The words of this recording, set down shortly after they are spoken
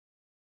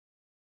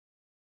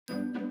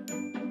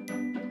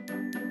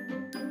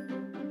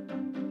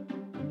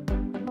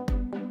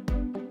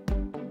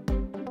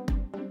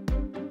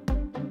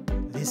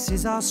This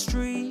is our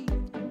street,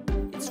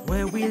 it's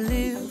where we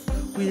live.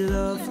 We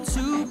love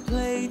to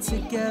play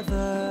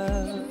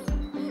together.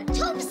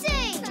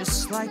 Topsy!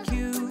 Just like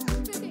you,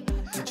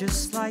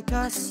 just like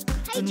us,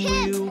 Hey, and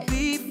Tim. we'll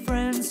be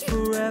friends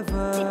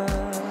forever.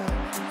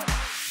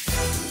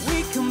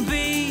 We can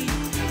be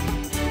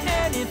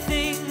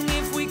anything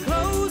if we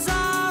close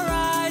our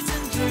eyes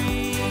and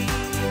dream.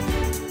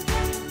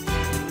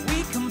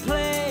 We can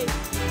play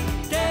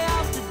day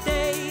after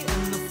day,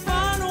 and the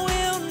fun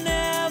will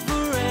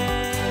never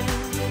end.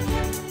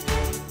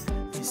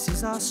 This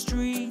is our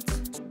street,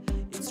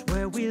 it's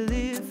where we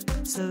live,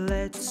 so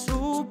let's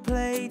all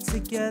play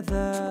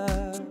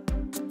together.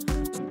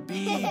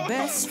 Be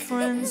best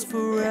friends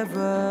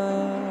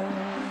forever.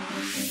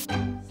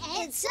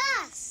 It's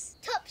us,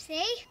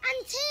 Topsy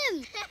and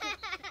Tim.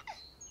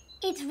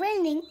 It's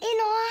raining in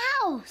our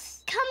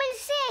house. Come and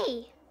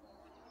see.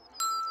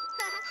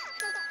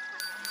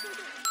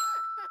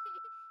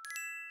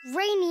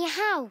 Rainy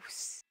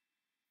house.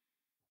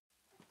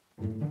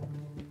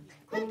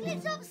 Quickly,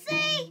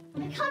 Topsy!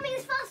 I'm coming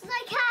as fast as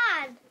I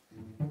can.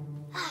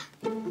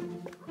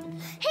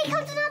 Here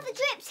comes another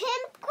drip,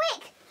 Tim.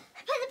 Quick,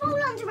 put the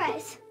ball under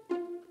it.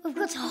 We've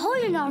got a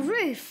hole in our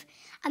roof,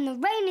 and the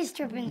rain is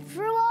dripping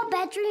through our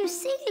bedroom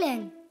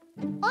ceiling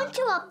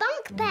onto our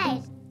bunk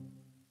bed.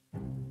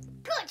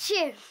 Got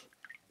you.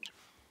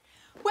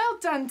 Well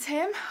done,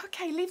 Tim.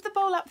 OK, leave the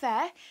bowl up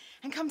there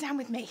and come down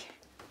with me.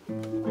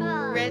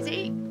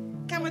 Ready?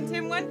 Come on,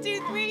 Tim. 1,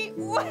 2, 3.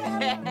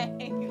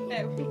 Way!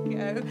 There we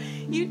go.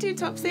 You too,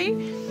 Topsy.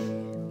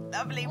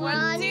 Lovely.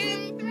 1,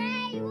 2,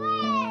 3,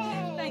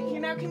 way! Thank you.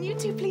 Now, can you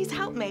two please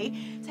help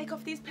me take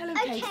off these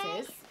pillowcases?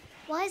 Okay.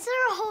 Why is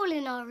there a hole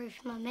in our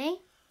roof,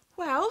 Mummy?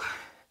 Well,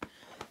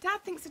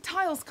 Dad thinks the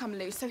tile's come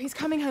loose, so he's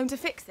coming home to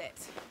fix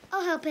it.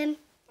 I'll help him.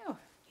 Oh,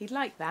 he'd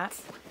like that.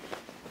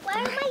 Where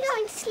am I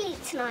going to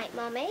sleep tonight,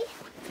 Mummy?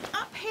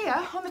 Up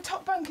here on the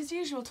top bunk as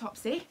usual,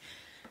 Topsy.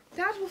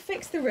 Dad will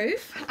fix the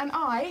roof and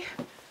I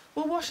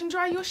will wash and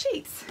dry your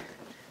sheets.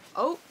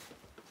 Oh,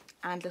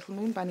 and Little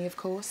Moon Bunny, of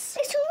course.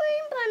 Little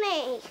Moon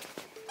Bunny.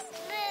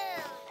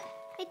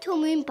 Little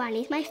Moon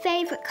Bunny's my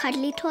favourite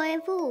cuddly toy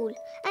of all.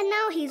 And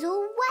now he's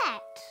all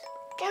wet.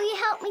 Will you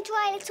help me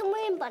dry Little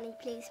Moon Bunny,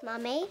 please,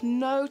 Mummy?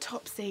 No,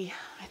 Topsy.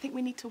 I think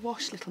we need to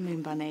wash Little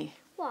Moon Bunny.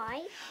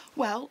 Why?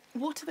 Well,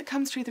 water that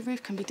comes through the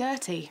roof can be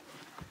dirty.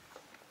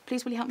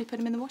 Please, will you help me put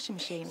him in the washing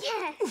machine?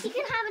 Yeah, you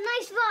can have a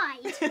nice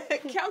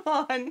ride. Come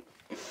on.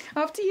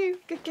 After you.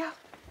 Good girl.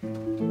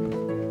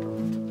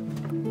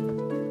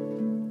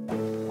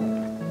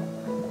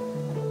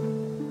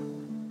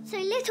 So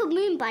Little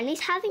Moon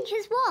Bunny's having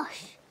his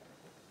wash.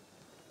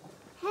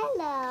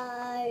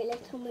 Hello,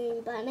 Little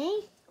Moon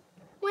Bunny.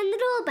 When the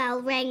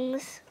doorbell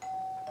rings.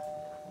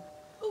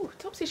 Oh,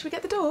 Topsy, should we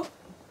get the door?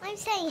 I'm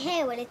staying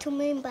here with Little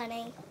Moon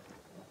Bunny.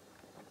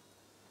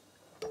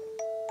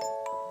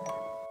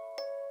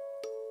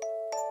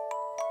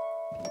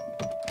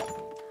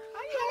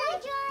 Hello,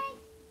 Joy.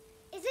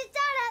 Is it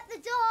Dad at the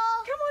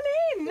door? Come on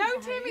in. No,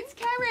 Tim, it's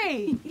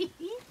Kerry.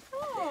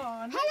 Come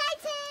on. Hello,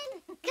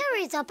 Tim.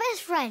 Kerry's our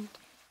best friend.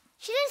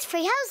 She lives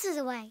 3 houses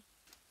away.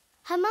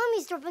 Her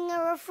mummy's dropping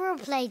her off for a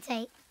play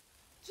date.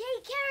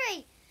 Yay,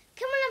 Kerry!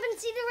 Come on up and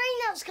see the rain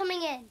that's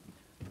coming in.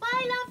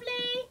 Bye,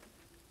 lovely.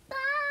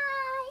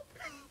 Bye.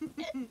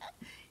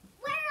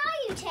 Where are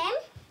you, Tim?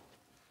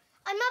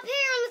 I'm up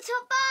here on the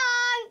top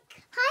bunk.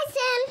 Hi,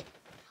 Tim.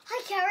 Hi,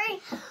 Kerry.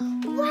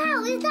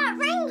 Wow, is that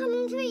rain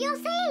coming through your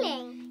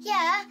ceiling?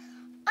 Yeah,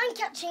 I'm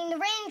catching the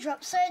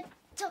raindrops so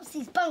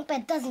Topsy's bunk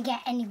bed doesn't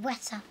get any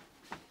wetter.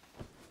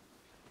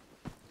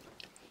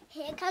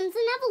 Here comes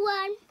another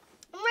one.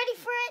 I'm ready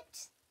for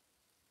it.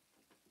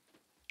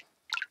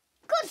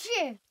 Got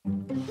you.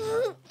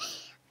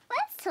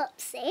 Where's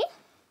Topsy?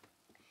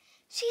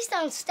 She's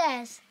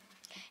downstairs.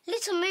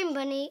 Little Moon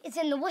Bunny is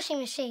in the washing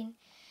machine.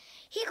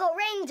 He got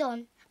rained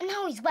on and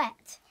now he's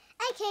wet.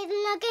 OK,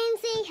 then I'll go and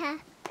see her.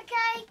 OK.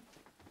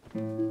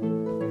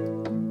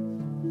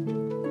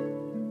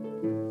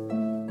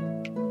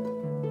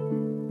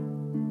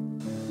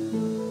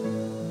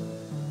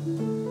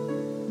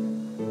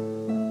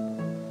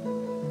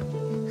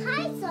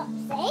 Hi,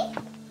 Topsy.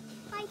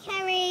 Hi,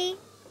 Kerry.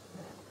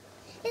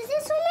 Is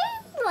this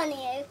Moon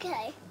Bunny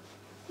OK?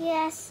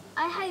 Yes,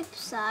 I hope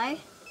so.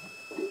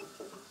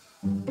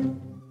 Mummy!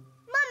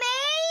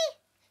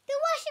 The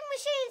washing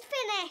machine's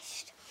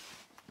finished.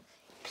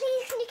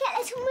 Please, can you get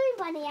Little Moon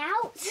Bunny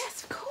out?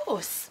 Yes, of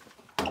course.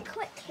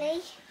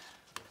 Quickly.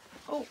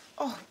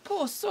 Oh,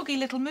 poor soggy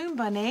Little Moon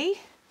Bunny.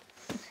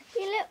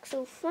 He looks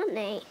all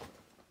funny.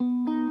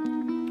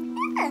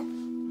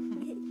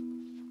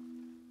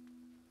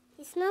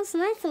 He smells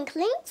nice and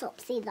clean,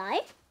 Topsy,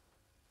 though.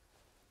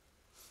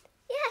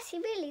 Yes, he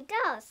really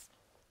does.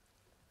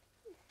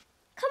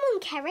 Come on,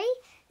 Kerry.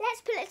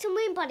 Let's put Little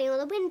Moon Bunny on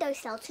the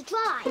windowsill to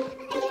dry.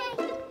 OK.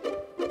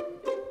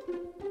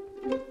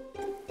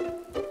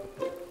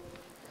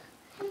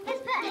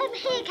 Let's put him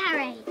here,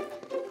 Kerry.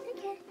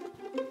 OK.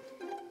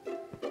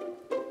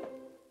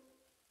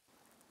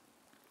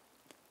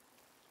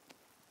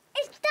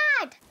 It's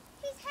Dad.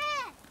 He's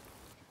here.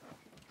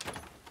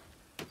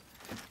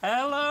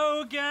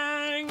 Hello,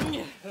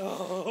 gang!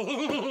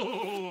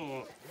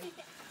 Oh.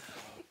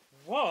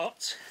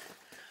 What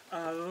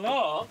a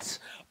lot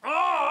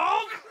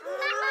of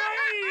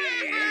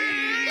rain!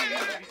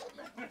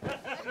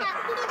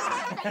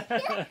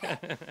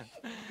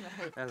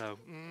 Hello.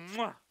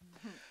 Mwah.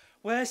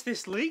 Where's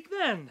this leak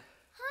then?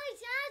 Hi,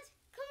 Dad.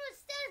 Come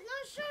upstairs and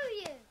I'll show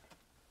you.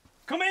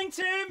 Coming,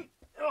 Tim!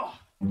 Oh.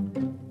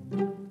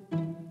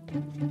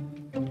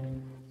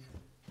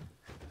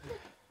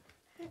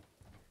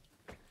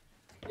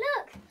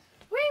 Look,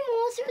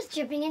 rainwater is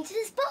dripping into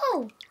this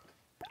bowl.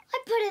 I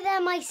put it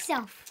there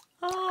myself.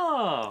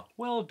 Ah,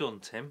 well done,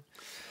 Tim.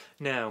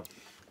 Now,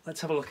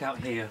 let's have a look out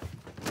here.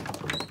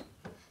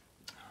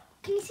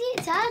 Can you see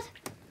it, Dad?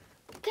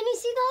 Can you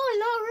see the hole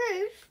in our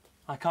roof?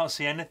 I can't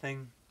see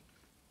anything.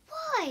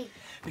 Why?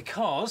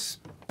 Because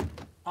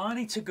I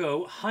need to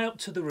go high up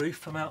to the roof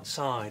from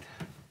outside.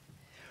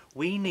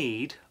 We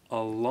need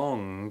a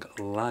long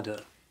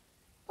ladder.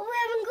 But we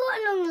haven't got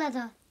a long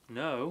ladder.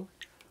 No,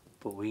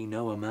 but we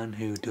know a man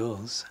who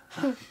does.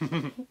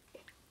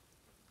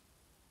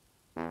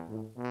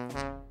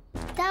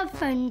 Dad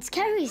phones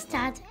Kerry's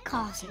dad,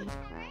 Carson.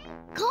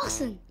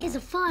 Carson is a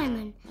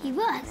fireman. He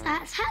works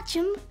at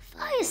Hatcham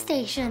Fire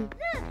Station.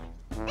 Look,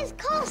 it's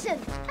Carson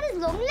and his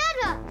long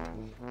ladder.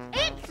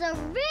 It's a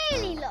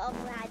really long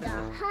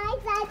ladder.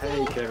 Hi, Daddy.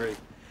 Hey, Kerry.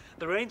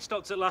 The rain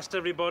stopped at last,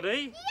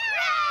 everybody.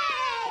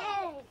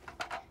 Yay!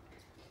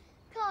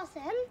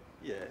 Carson?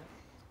 Yeah?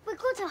 We've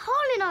got a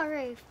hole in our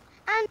roof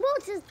and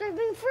water's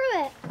dripping through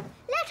it.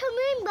 Little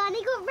Moon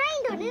Bunny got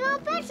rained on in our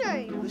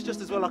bedroom. It's just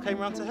as well I came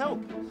round to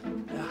help.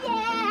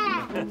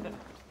 Yeah!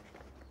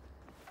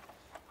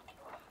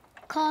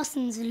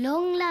 Carson's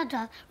long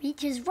ladder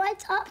reaches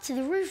right up to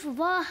the roof of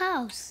our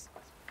house.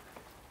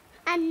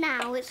 And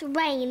now it's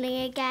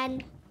raining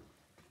again.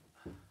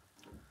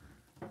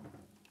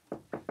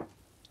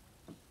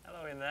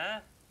 Hello in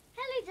there.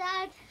 Hello,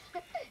 Dad.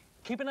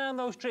 Keep an eye on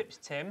those drips,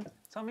 Tim.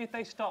 Tell me if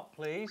they stop,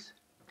 please.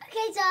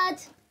 OK, Dad.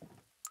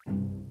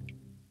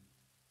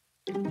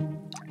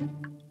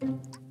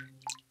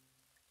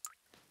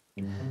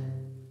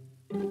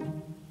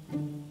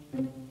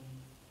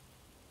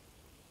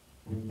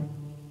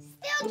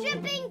 Still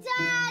dripping,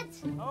 Dad.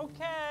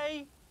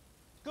 OK.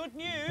 Good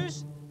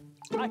news.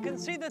 I can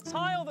see the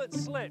tile that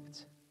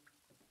slipped.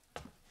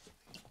 Dad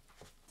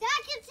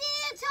can see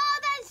the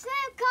tile that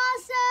slipped,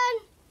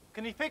 Carson.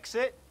 Can you fix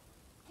it?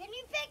 Can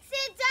you fix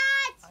it,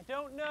 Dad? I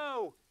don't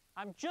know.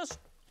 I'm just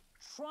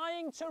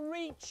trying to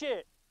reach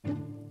it.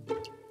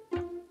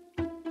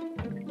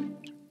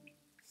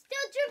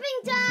 Still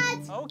dripping,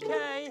 Dad.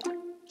 OK.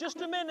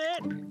 Just a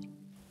minute.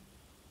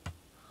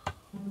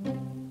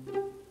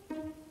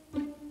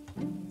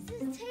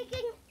 This is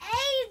taking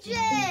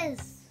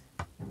ages.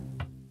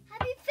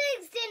 Have you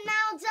fixed it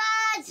now,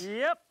 Dad?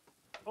 Yep.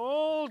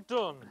 All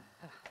done.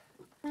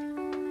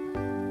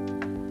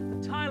 The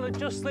tile had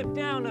just slipped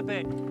down a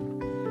bit.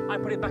 I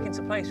put it back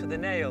into place with a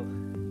nail.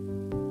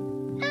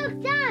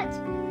 Look, Dad.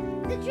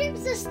 The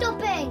drips are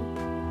stopping.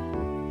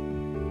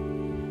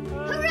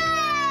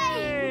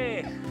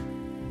 Hooray!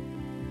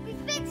 We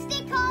fixed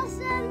it,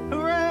 Carson.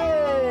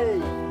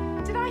 Hooray!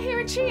 Did I hear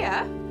a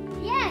cheer?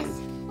 Yes,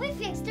 we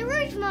fixed the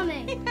roof,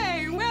 Mummy.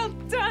 Hey, well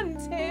done,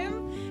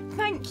 Tim.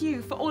 Thank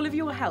you for all of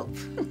your help.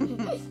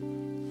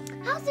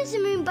 How's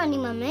Little Moon Bunny,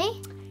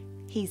 Mummy?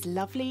 He's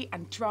lovely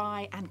and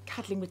dry and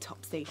cuddling with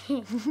Topsy.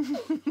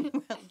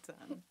 Well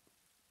done.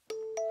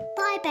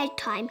 By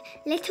bedtime,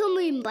 Little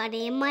Moon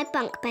Bunny and my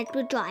bunk bed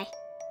were dry,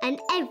 and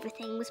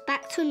everything was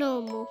back to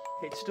normal.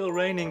 It's still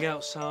raining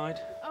outside.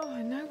 Oh,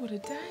 I know, what a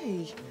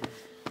day.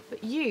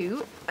 But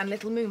you and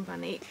Little Moon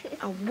Bunny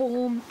are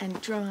warm and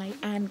dry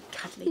and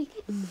cuddly.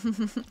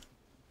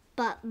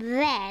 But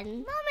then...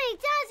 Mummy,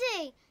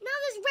 Daddy! Now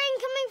there's rain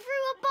coming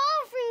through a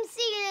bathroom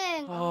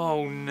ceiling!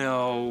 Oh,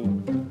 no.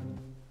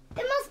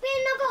 There must be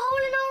another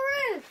hole in our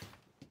roof.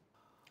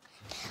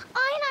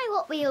 I know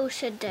what we all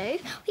should do.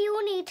 We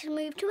all need to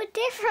move to a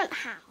different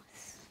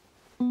house.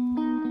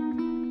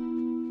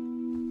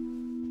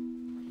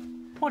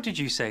 What did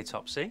you say,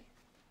 Topsy?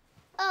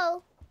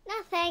 Oh,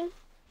 nothing.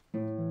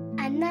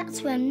 And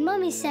that's when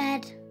Mummy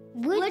said,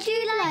 Would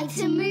you like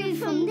to move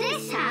from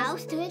this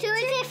house to a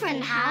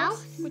different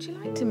house? Would you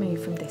like to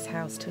move from this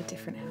house to a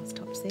different house,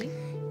 Topsy?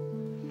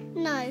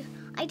 No,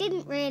 I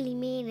didn't really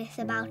mean this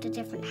about a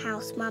different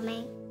house,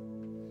 Mummy.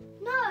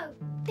 No,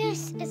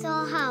 this is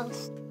our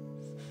house.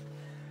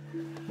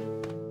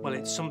 Well,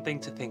 it's something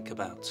to think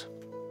about.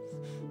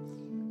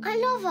 I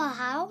love our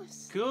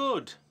house.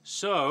 Good.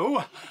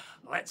 So,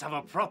 let's have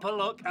a proper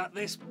look at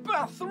this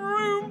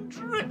bathroom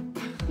drip.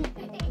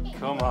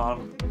 Come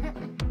on.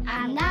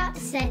 And that,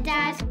 said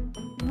Dad,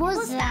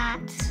 was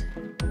that.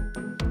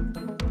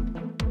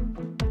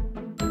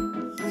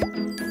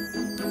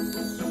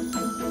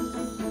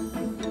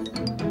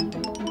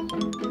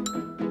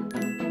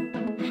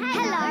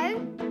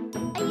 Hello.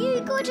 Are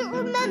you good at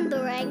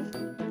remembering?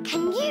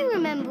 Can you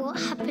remember what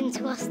happened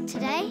to us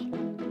today?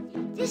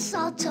 This is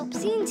our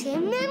Topsy and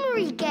Tim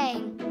memory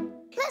game.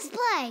 Let's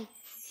play.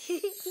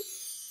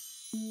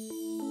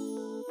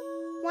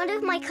 One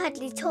of my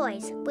cuddly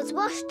toys was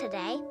washed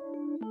today.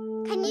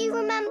 Can you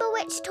remember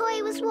which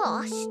toy was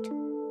washed?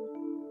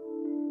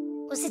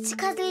 Was it a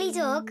cuddly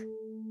dog?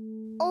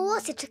 Or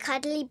was it a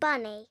cuddly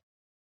bunny?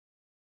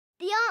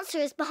 The answer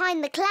is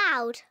behind the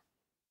cloud.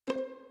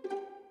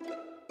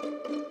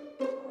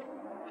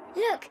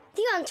 Look,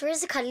 the answer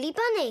is a cuddly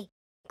bunny,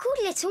 called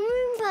Little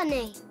Moon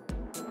Bunny.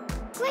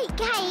 Great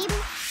game!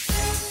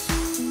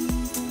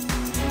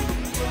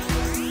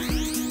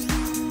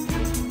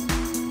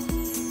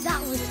 That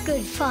was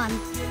good fun.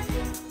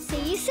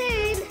 See you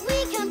soon.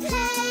 We can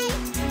play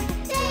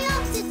day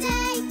after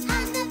day,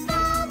 and the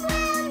fun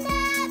will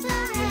never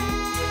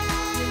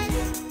end.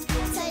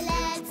 So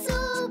let's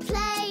all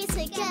play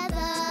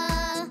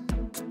together.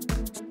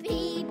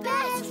 Be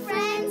best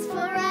friends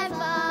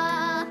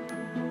forever.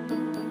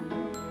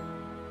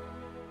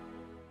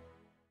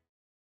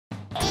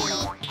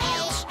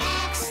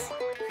 E-H-X.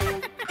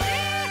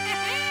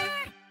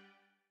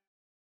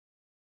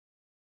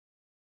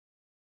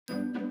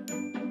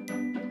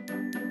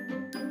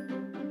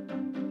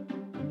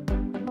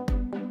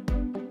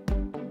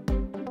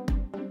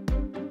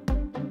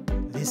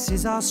 This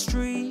is our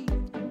street,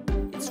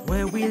 it's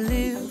where we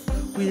live.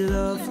 We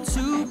love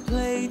to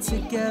play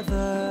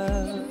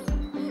together.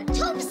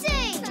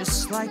 Topsy!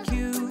 Just like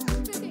you,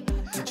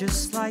 you're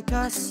just like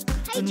us,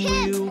 Hey, and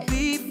Tim. we'll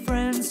be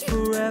friends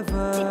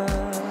forever.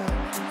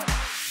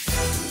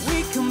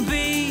 We can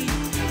be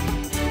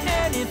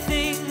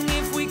anything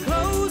if we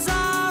close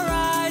our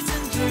eyes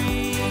and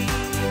dream.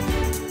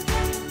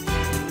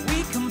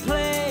 We can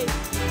play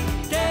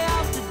day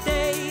after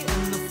day,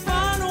 and the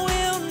fun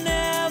will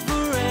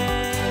never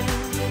end.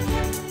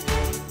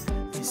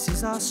 This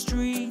is our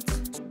street,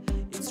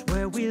 it's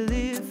where we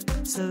live,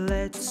 so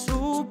let's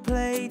all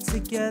play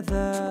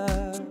together.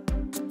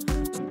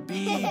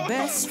 Be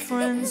best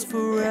friends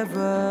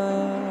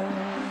forever.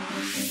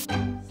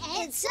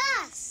 It's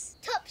us,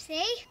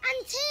 Topsy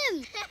and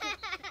Tim.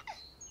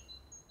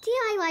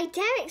 DIY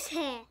Derek's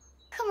here.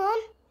 Come on.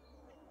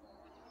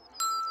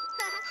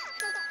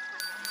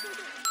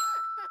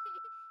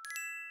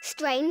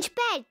 Strange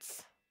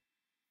beds.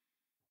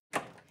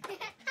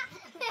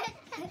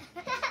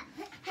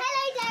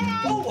 Hello,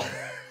 Derek. Oh!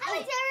 Hello,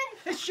 Derek.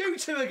 It's you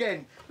two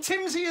again,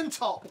 Timsy and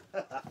Top.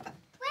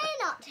 We're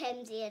not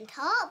Timsy and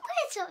Top.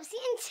 We're Topsy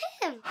and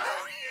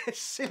Tim.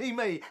 Silly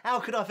me, how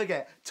could I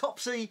forget?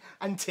 Topsy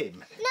and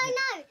Tim. No,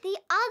 the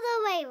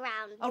other way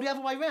round. Oh, the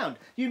other way round?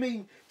 You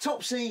mean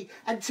Topsy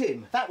and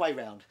Tim, that way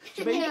round?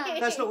 Do you mean? No.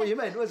 That's not what you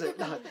meant, was it?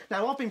 No.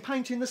 Now, I've been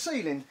painting the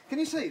ceiling. Can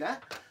you see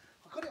that?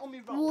 I've got it on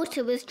me roller.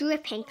 Water was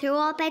dripping through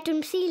our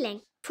bedroom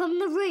ceiling from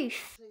the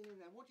roof.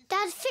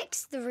 Dad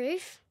fixed the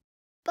roof,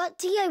 but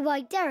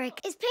DIY Derek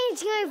is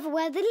painting over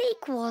where the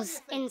leak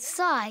was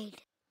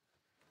inside.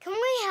 Can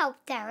we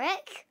help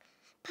Derek?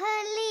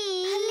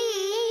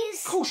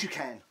 Please? Of course you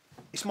can.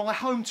 It's my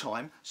home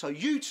time, so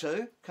you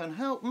two can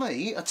help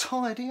me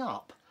tidy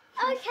up.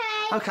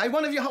 Okay. OK,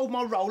 one of you hold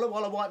my roller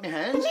while I wipe my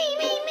hands. Me.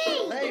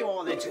 There you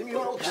are then, Tim. You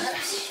hold that.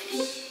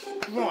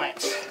 Right.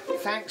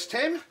 Thanks,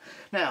 Tim.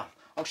 Now,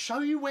 I'll show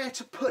you where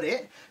to put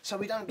it so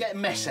we don't get a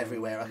mess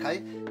everywhere, OK?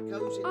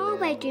 Goes in Our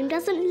there. bedroom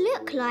doesn't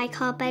look like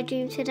our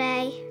bedroom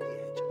today.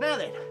 Now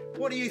then,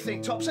 what do you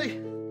think, Topsy?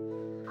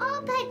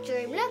 Our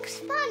bedroom looks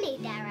funny,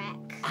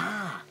 Derek.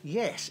 Ah,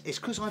 yes. It's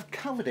because I've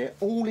covered it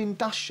all in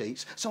dust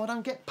sheets so I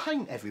don't get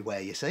paint everywhere,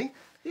 you see?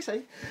 You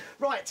see?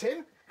 Right,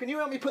 Tim, can you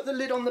help me put the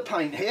lid on the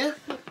paint here?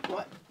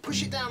 Right,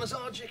 push it down as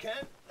hard as you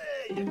can.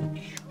 There you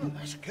go.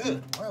 That's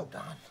good. Well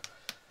done.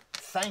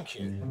 Thank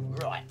you.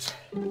 Right.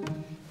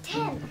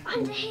 Tim,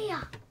 under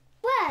here.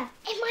 Where?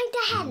 In my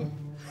den.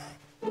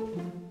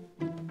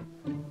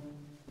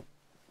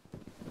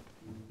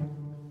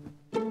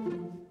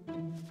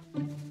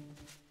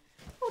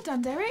 Well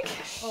done, Derek.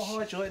 Oh,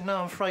 hi, Joy. No,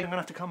 I'm afraid I'm going to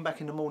have to come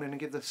back in the morning and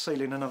give the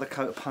ceiling another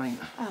coat of paint.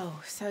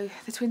 Oh, so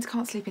the twins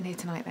can't sleep in here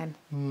tonight then?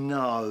 No,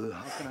 I'm going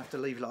to have to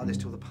leave it like this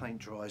till the paint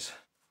dries.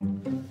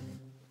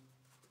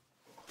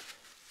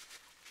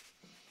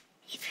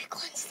 If we go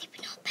and sleep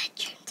in our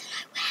bedroom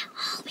tonight, where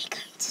are we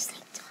going to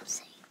sleep,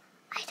 Topsy?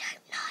 I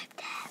don't know,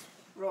 Dad.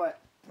 Right,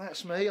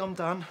 that's me. I'm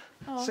done.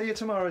 Oh. See you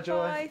tomorrow,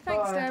 Joy. Bye.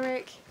 Thanks,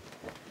 Derek.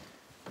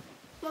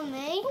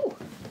 Mummy,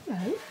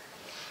 Hello.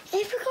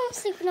 if we can't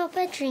sleep in our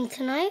bedroom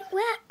tonight,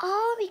 where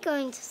are we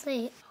going to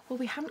sleep? Well,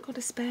 we haven't got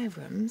a spare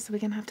room, so we're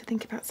going to have to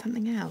think about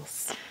something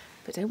else.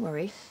 But don't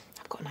worry,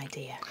 I've got an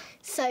idea.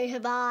 So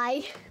have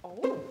I.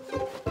 Oh.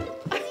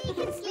 You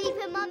can sleep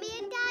in Mummy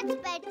and Dad's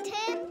bed,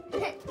 Tim.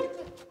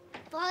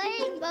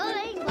 Boing,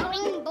 boing,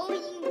 boing,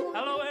 boing.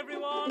 Hello,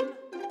 everyone.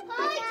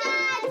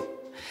 Hi, Dad.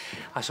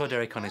 I saw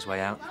Derek on his way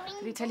out.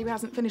 Did he tell you he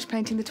hasn't finished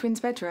painting the twins'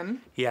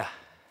 bedroom? Yeah.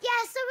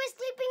 Yeah, so we're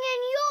sleeping in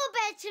your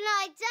bed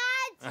tonight,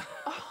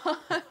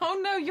 Dad. Oh,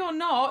 no, you're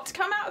not.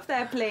 Come out of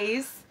there,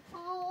 please.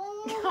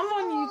 Oh. Come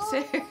on, you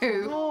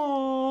two.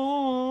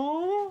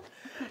 Oh,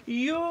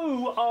 you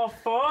are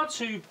far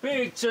too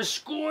big to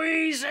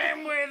squeeze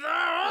in with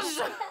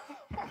us.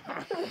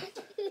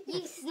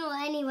 You snore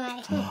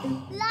anyway.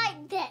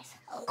 Like this.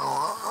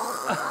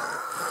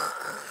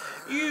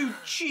 You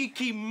cheeky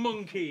cheeky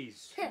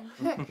monkeys.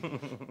 But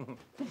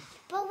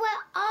where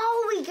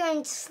are we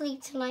going to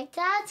sleep tonight,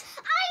 Dad?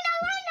 I know!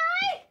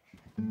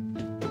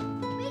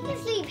 We can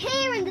sleep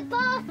here in the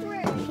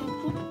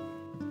bathroom.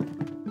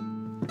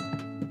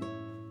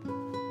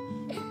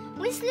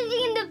 We're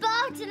sleeping in the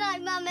bath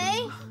tonight,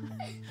 Mummy.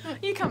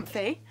 You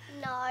comfy?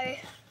 No.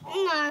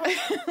 No.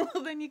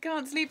 Well, then you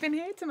can't sleep in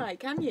here tonight,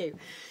 can you?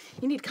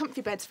 You need comfy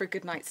beds for a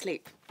good night's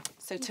sleep.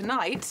 So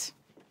tonight,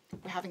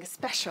 we're having a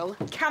special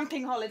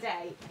camping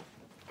holiday.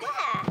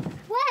 Where?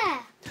 Where?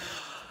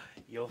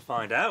 You'll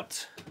find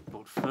out.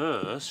 But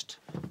first,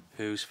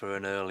 who's for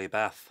an early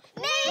bath?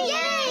 Me! Yay!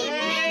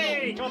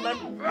 Hey, come on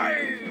then.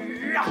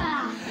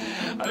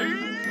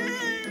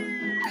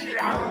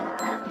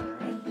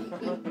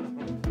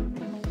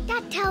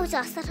 Dad tells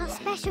us that our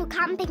special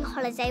camping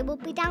holiday will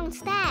be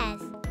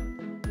downstairs.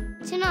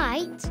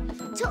 Tonight,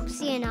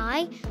 Topsy and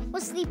I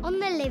will sleep on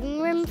the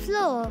living room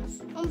floor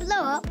on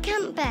blow-up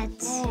camp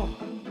beds. Oh.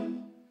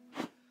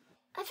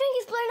 I think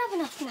it's blown up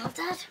enough now,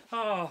 Dad.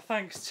 Oh,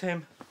 thanks,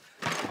 Tim.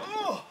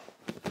 Oh.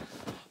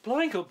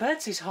 Blowing up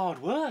beds is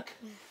hard work.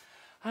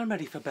 I'm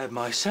ready for bed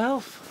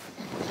myself.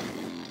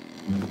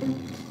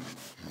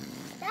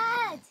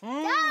 Dad!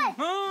 Dad!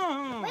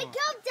 Wake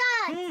up,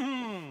 Dad!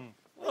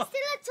 We still have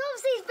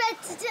Topsy's bed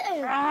to do.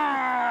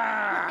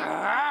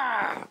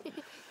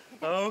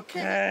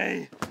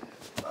 Okay.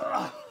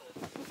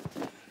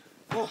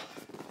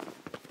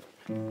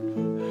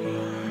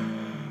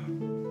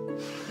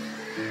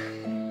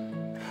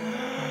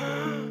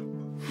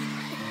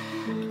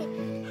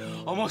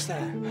 Almost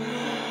there.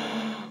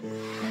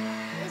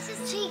 This is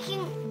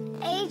taking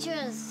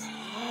ages.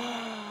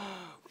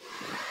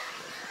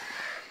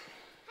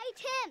 Hey,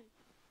 Tim.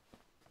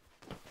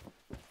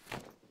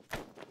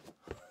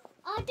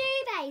 Our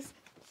duvets.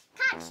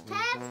 Catch,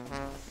 Tim.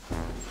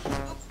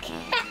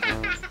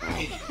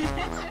 Here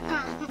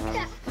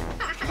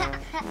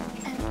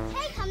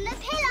come the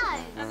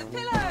pillows. And the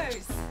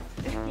pillows.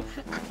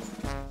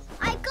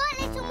 I got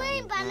little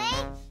moon bunny.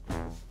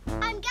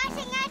 I'm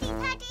getting Eddie,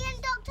 Teddy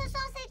and Dr.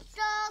 Sausage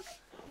Dog.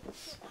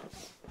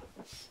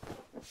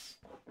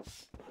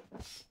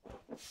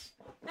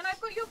 And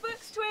I've got your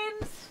books,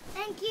 twins.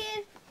 Thank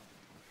you.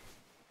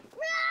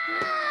 What?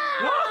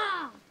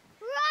 Roar!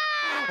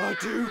 A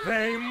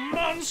duvet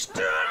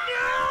monster!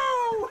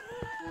 No!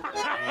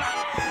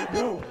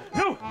 No!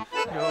 No!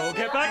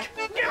 Get back!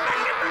 Get back! Get back!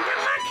 Get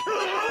back!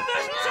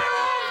 There's two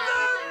of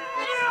them!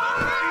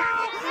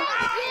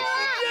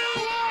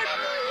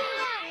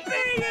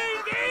 Being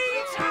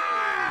eaten!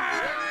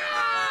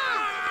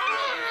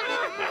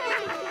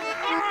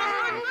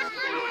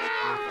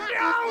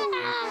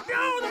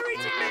 No! They're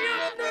eating me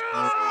up! No!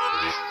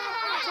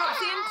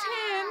 Topsy and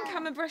Tim,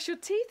 come and brush your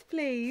teeth,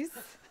 please.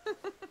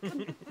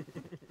 In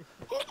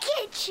the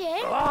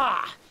kitchen?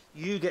 Ah!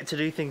 You get to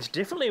do things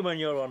differently when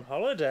you're on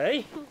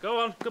holiday. Go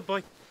on, good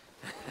boy.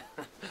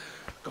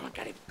 Go on,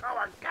 get him. Go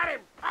on, get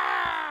him.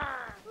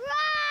 Ah!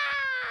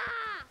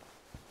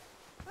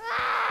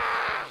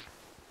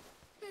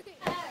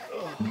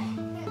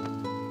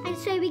 And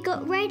so we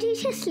got ready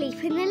to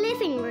sleep in the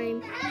living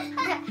room.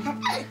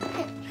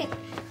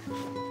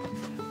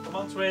 Come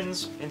on,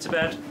 twins, into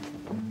bed.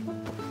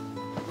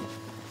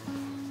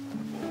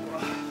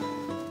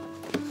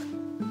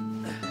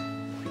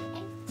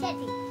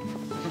 Teddy.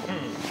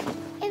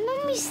 Is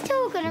Mummy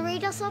still going to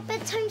read us our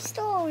bedtime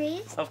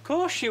stories? Of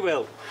course she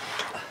will.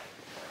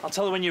 I'll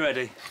tell her when you're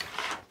ready.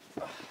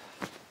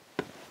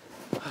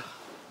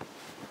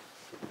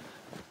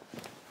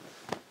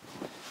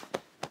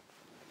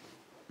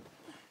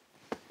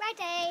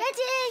 Ready.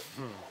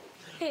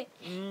 Ready.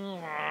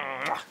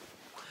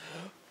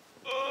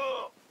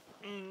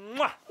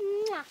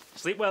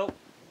 Sleep well.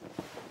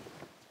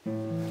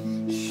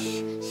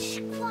 Shh,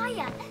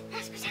 quiet.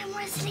 Let's pretend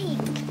we're asleep.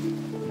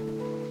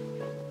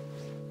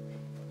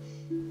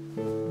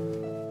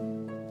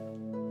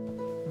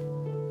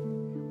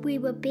 We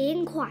were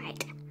being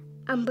quiet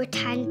and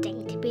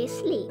pretending to be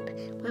asleep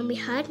when we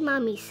heard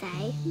Mummy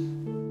say,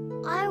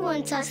 I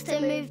want us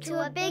to move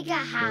to a bigger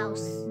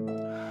house.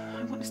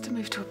 I want us to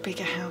move to a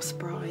bigger house,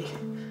 Bri.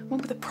 One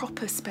with a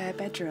proper spare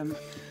bedroom.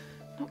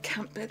 Not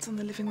camp beds on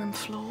the living room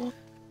floor.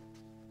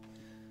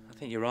 I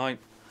think you're right.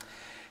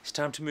 It's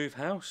time to move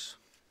house.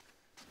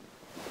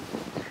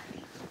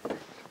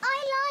 I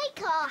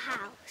like our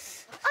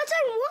house. I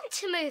don't want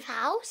to move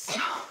house.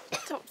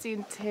 Topsy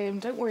and Tim,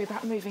 don't worry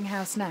about moving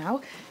house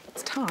now.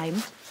 It's time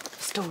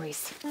for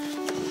stories.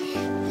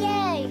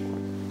 Yay.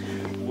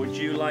 Would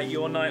you like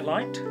your night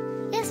light?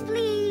 Yes,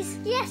 please.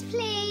 Yes,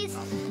 please.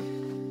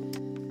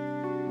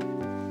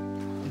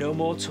 No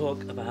more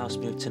talk of a house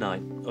move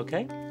tonight,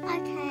 okay?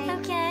 Okay.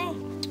 Okay.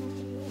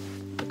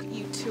 Look at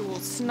you two all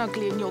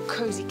snugly in your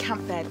cosy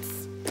camp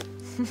beds.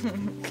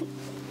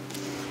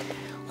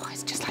 Oh,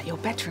 it's just like your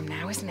bedroom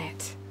now, isn't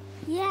it?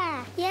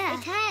 Yeah. Yeah.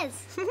 It is.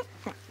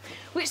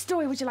 Which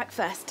story would you like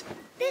first?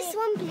 This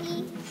one,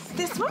 please.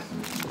 This one?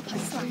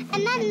 This one.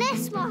 And then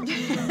this one.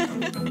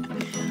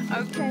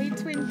 OK,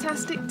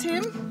 Twin-tastic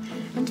Tim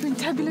and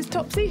Twin-tabulous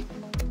Topsy.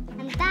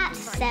 And that,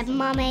 said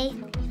Mummy,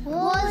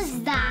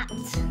 was that.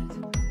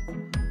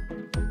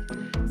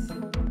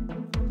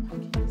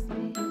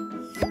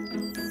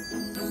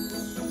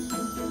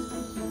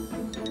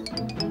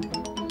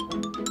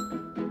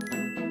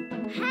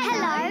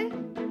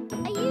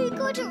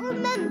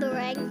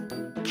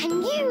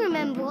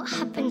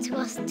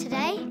 us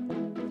today.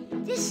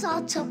 This is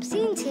our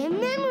Topsy and Tim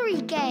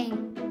memory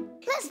game.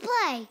 Let's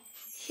play.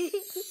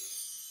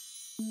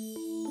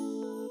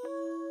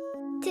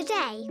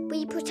 Today,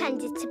 we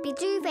pretended to be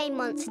duvet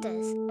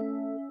monsters.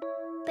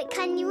 But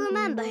can you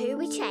remember who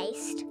we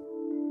chased?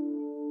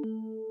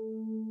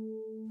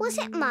 Was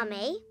it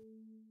Mummy?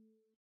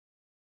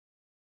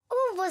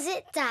 Or was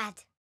it Dad?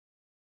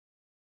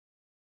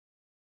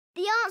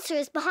 The answer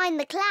is behind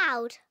the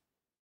cloud.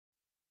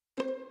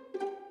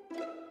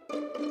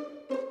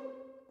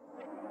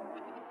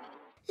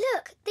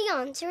 Look, the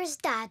answer is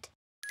Dad.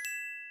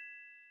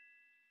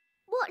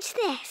 Watch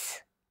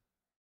this.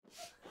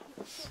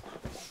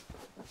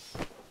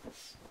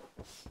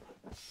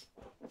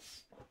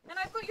 And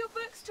I've got your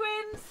books,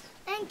 twins.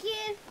 Thank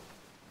you.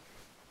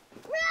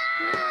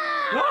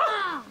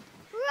 What?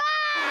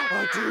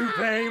 A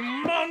duvet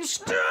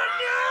monster!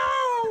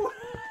 No!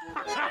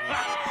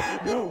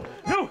 No,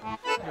 no!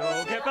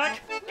 No, get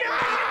back! Get back! Get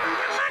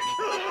back!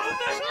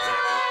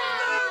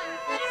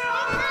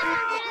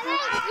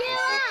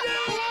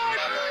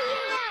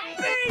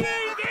 Being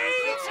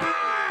eaten!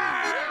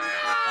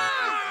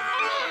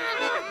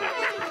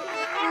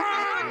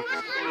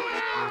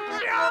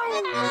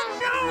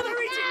 No,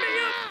 they're eating me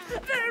up!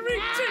 They're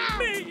eating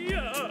me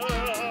up!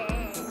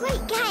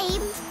 Great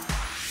game.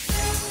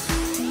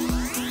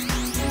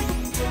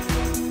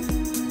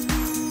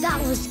 That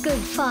was good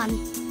fun.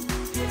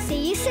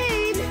 See you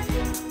soon.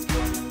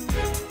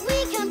 We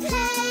can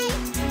play